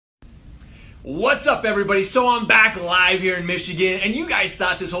What's up, everybody? So I'm back live here in Michigan, and you guys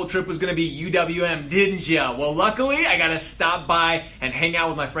thought this whole trip was going to be UWM, didn't you? Well, luckily, I got to stop by and hang out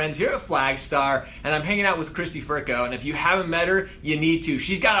with my friends here at Flagstar, and I'm hanging out with Christy Furco, and if you haven't met her, you need to.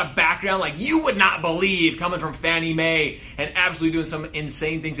 She's got a background like you would not believe, coming from Fannie Mae and absolutely doing some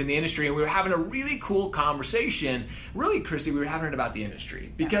insane things in the industry, and we were having a really cool conversation. Really, Christy, we were having it about the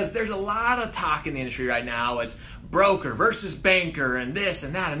industry, because there's a lot of talk in the industry right now. It's broker versus banker, and this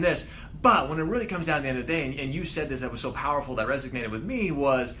and that and this. But when it really comes down to the end of the day, and you said this that was so powerful that resonated with me,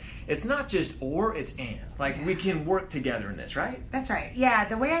 was it's not just or, it's and. Like, we can work together in this, right? That's right. Yeah,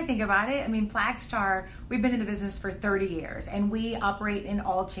 the way I think about it, I mean, Flagstar, we've been in the business for 30 years, and we operate in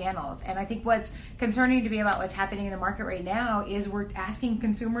all channels. And I think what's concerning to me about what's happening in the market right now is we're asking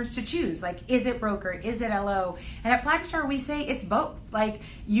consumers to choose. Like, is it broker? Is it LO? And at Flagstar, we say it's both. Like,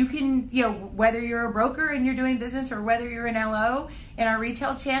 you can, whether you're a broker and you're doing business or whether you're an LO in our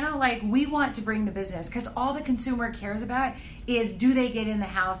retail channel, like, we want to bring the business, because all the consumer cares about is, do they get in the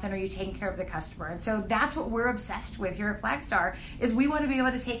house and are you taking care of the customer? And so that's what we're obsessed with here at Flagstar, is we want to be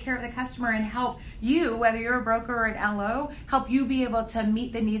able to take care of the customer and help you, whether you're a broker or an LO, help you be able to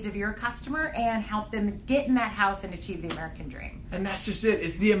meet the needs of your customer and help them get in that house and achieve the American dream. And that's just it.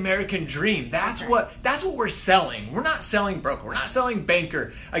 It's the American dream. That's what we're selling. We're not selling broker. We're not selling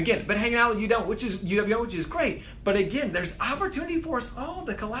banker. Again, been hanging out with UWM, which is great. But again, there's opportunity for us all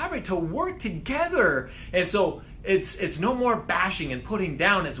to collaborate, to work together. And so it's no more bashing and putting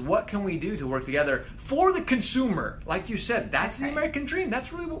down. It's what can we do to work together for the consumer. Like you said, that's the American dream.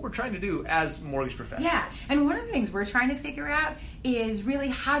 That's really what we're trying to do as mortgage professionals. Yeah, and one of the things we're trying to figure out is really,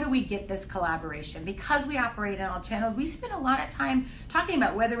 how do we get this collaboration? Because we operate in all channels, we spend a lot of time talking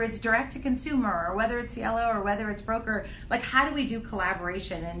about whether it's direct to consumer or whether it's CLO or whether it's broker. Like, how do we do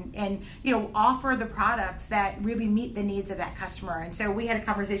collaboration and offer the products that really meet the needs of that customer? And so we had a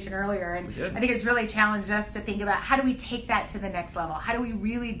conversation earlier, and I think it's really challenged us to think about, how do we take that to the next level? How do we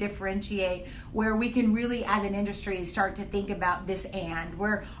really differentiate where we can really, as an industry, start to think about this and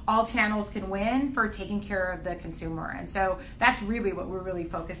where all channels can win for taking care of the consumer? And so that's really what we're really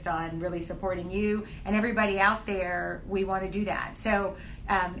focused on, really supporting you and everybody out there. We want to do that. So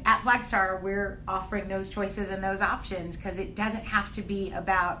at Flagstar, we're offering those choices and those options, because it doesn't have to be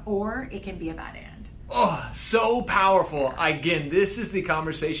about or, it can be about and. Oh, so powerful. Again, this is the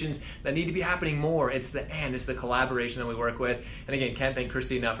conversations that need to be happening more. It's the collaboration that we work with. And again, can't thank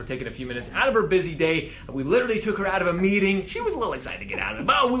Christy enough for taking a few minutes out of her busy day. We literally took her out of a meeting. She was a little excited to get out of it,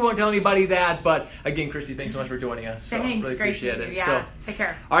 but we won't tell anybody that. But again, Christy, thanks so much for joining us. So, thanks. really Great appreciate it. Yeah, so, take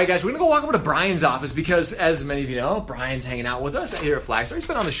care. All right, guys, we're going to go walk over to Brian's office, because as many of you know, Brian's hanging out with us here at Flagstar. He's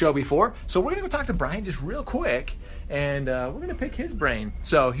been on the show before. So we're going to go talk to Brian just real quick, and we're going to pick his brain.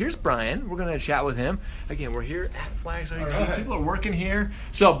 So here's Brian. We're going to chat with him. Again, we're here at Flagstar. You can see people are working here.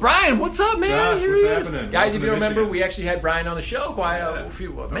 So Brian, what's up, man? Josh, here what's happening? Guys, if you remember, we actually had Brian on the show quite a few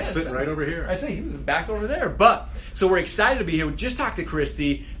minutes. I'm sitting right over here. I see, he was back over there. But so we're excited to be here. We just talked to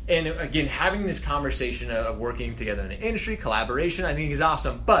Christy, and again, having this conversation of working together in the industry, collaboration, I think is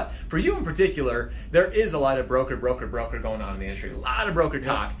awesome. But for you in particular, there is a lot of broker going on in the industry. A lot of broker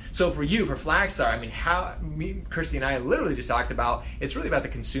talk. So for you, for Flagstar, I mean, Christy and I literally just talked about, it's really about the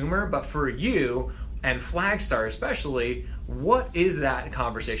consumer, but for you and Flagstar especially, what is that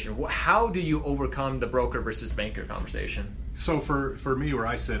conversation? How do you overcome the broker versus banker conversation? So for me, where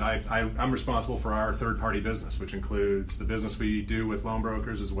I sit, I'm responsible for our third-party business, which includes the business we do with loan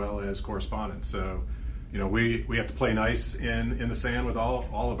brokers as well as correspondents. So, we have to play nice in the sand with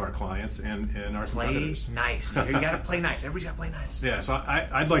all of our clients and our competitors. Play nice. You got to play nice. Everybody's got to play nice. Yeah, so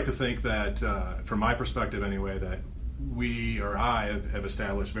I'd like to think that, from my perspective anyway, that I have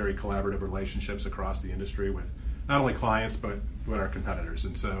established very collaborative relationships across the industry with not only clients but with our competitors,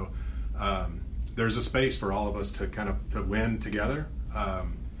 and so there's a space for all of us to to win together,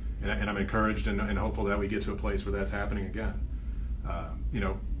 and I'm encouraged and hopeful that we get to a place where that's happening again.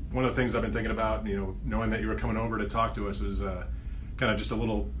 One of the things I've been thinking about, knowing that you were coming over to talk to us, was kind of just a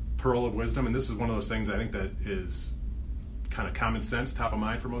little pearl of wisdom, and this is one of those things I think that is kind of common sense, top of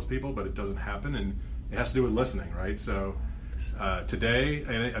mind for most people, but it doesn't happen, and it has to do with listening, right? So today,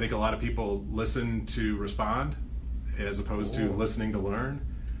 I think a lot of people listen to respond as opposed to listening to learn.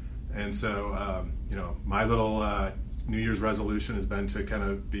 And so, my little New Year's resolution has been to kind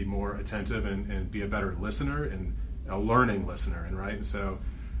of be more attentive and be a better listener and a learning listener, and so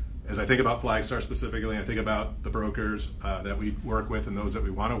as I think about Flagstar specifically, I think about the brokers that we work with and those that we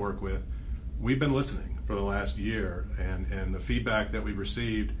want to work with. We've been listening for the last year, and the feedback that we've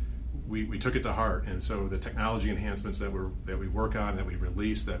received, we took it to heart. And so the technology enhancements that we work on, that we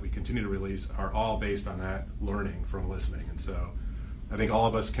release, that we continue to release, are all based on that learning from listening. And so I think all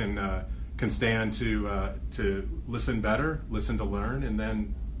of us can can stand to listen better, listen to learn, and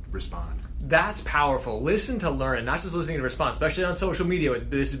then respond. That's powerful. Listen to learn, and not just listening to respond, especially on social media.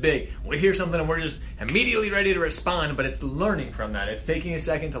 This is big. We hear something and we're just immediately ready to respond, but it's learning from that. It's taking a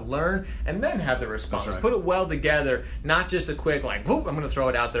second to learn and then have the response. That's right. Put it well together, not just a quick, like, whoop, I'm going to throw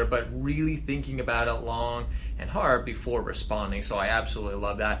it out there, but really thinking about it long and hard before responding. So I absolutely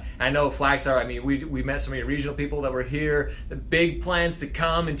love that. I know Flagstar, I mean, we met some of your regional people that were here, the big plans to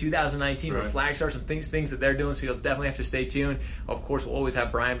come in 2019 with Flagstar, some things that they're doing, so you'll definitely have to stay tuned. Of course, we'll always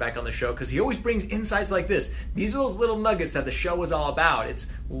have Brian back on the show because he always brings insights like this. These are those little nuggets that the show is all about. It's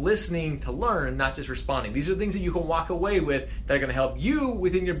listening to learn, not just responding. These are things that you can walk away with that are going to help you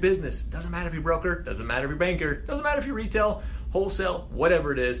within your business. Doesn't matter if you're a broker, doesn't matter if you're a banker, doesn't matter if you're retail, wholesale,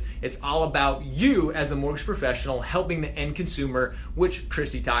 whatever it is. It's all about you as the mortgage professional helping the end consumer, which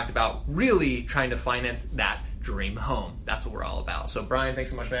Christy talked about, really trying to finance that dream home. That's what we're all about. So Brian,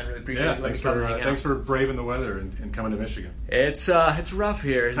 thanks so much, man. Really appreciate it. Thanks for braving the weather and coming to Michigan. It's rough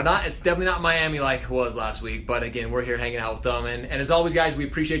here. It's definitely not Miami like it was last week, but again, we're here hanging out with them. And as always, guys, we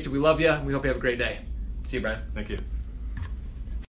appreciate you. We love you. And we hope you have a great day. See you, Brian. Thank you.